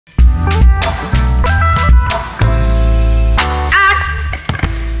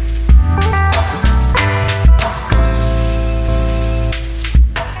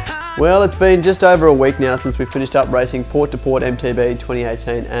Well, it's been just over a week now since we finished up racing Port MTB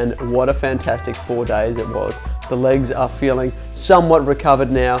 2018, and what a fantastic 4 days it was. The legs are feeling somewhat recovered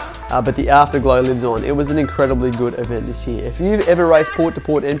now, but the afterglow lives on. It was an incredibly good event this year. If you've ever raced Port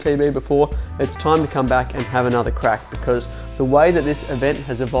MTB before, it's time to come back and have another crack, because the way that this event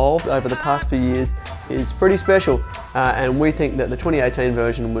has evolved over the past few years is pretty special, and we think that the 2018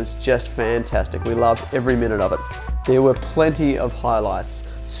 version was just fantastic. We loved every minute of it. There were plenty of highlights.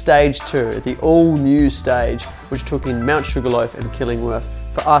 Stage 2, the all-new stage, which took in Mount Sugarloaf and Killingworth,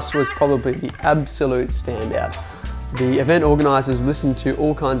 for us was probably the absolute standout. The event organisers listened to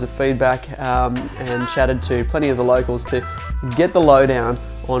all kinds of feedback and chatted to plenty of the locals to get the lowdown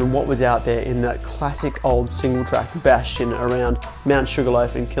on what was out there in that classic old single track bastion around Mount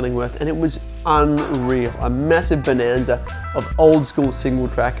Sugarloaf and Killingworth, and it was unreal. A massive bonanza of old school single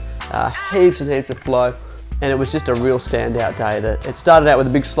track, heaps and heaps of flow. And it was just a real standout day. It started out with a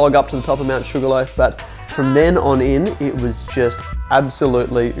big slog up to the top of Mount Sugarloaf, but from then on in, it was just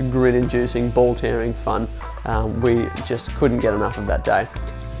absolutely grin-inducing, ball-tearing fun. We just couldn't get enough of that day.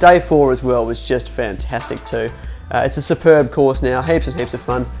 Day 4 as well was just fantastic too. It's a superb course now, heaps and heaps of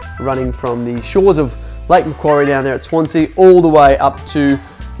fun, running from the shores of Lake Macquarie down there at Swansea all the way up to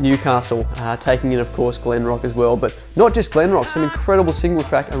Newcastle, taking in of course Glenrock as well, but not just Glenrock, some incredible single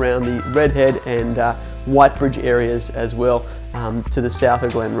track around the Redhead and Whitebridge areas as well, to the south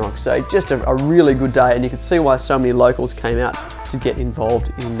of Glenrock. So just a really good day, and you can see why so many locals came out to get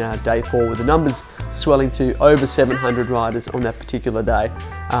involved in day 4, with the numbers swelling to over 700 riders on that particular day.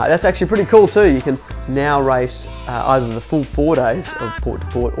 That's actually pretty cool too. You can now race either the full 4 days of Port to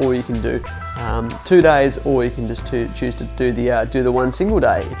Port, or you can do 2 days, or you can just choose to do the one single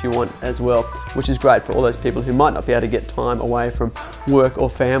day if you want as well, which is great for all those people who might not be able to get time away from work or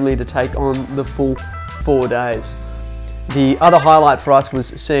family to take on the full 4 days. The other highlight for us was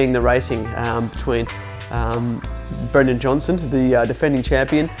seeing the racing between Brendan Johnson, the defending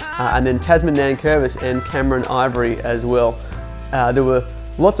champion, and then Tasman Nankervis and Cameron Ivory as well. There were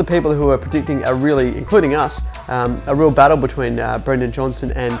lots of people who were predicting including us, a real battle between Brendan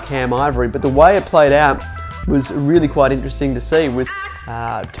Johnson and Cam Ivory, but the way it played out was really quite interesting to see, with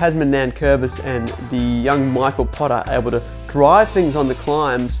Tasman Nankervis and the young Michael Potter able to drive things on the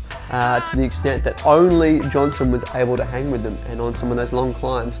climbs to the extent that only Johnson was able to hang with them, and on some of those long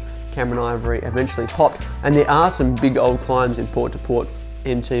climbs Cameron Ivory eventually popped, and there are some big old climbs in Port to Port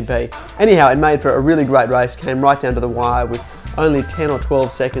MTB. Anyhow, it made for a really great race, came right down to the wire with only 10 or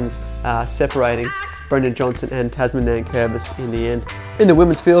 12 seconds separating Brendan Johnson and Tasman Nankervis in the end. In the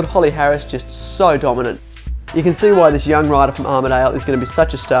women's field, Holly Harris just so dominant. You can see why this young rider from Armidale is going to be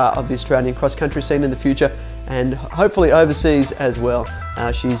such a star of the Australian cross-country scene in the future, and hopefully overseas as well.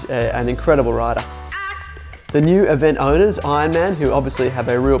 She's an incredible rider. The new event owners, Ironman, who obviously have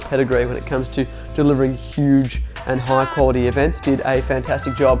a real pedigree when it comes to delivering huge and high quality events, did a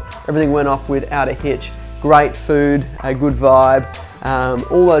fantastic job. Everything went off without a hitch. Great food, a good vibe,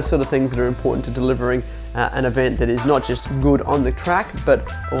 all those sort of things that are important to delivering an event that is not just good on the track, but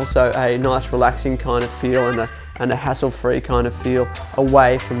also a nice relaxing kind of feel and a hassle-free kind of feel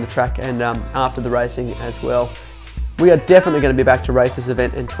away from the track and after the racing as well. We are definitely going to be back to race this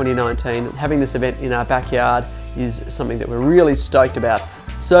event in 2019. Having this event in our backyard is something that we're really stoked about.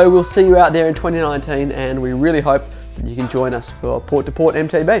 So we'll see you out there in 2019, and we really hope that you can join us for Port to Port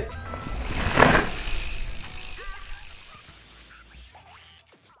MTB.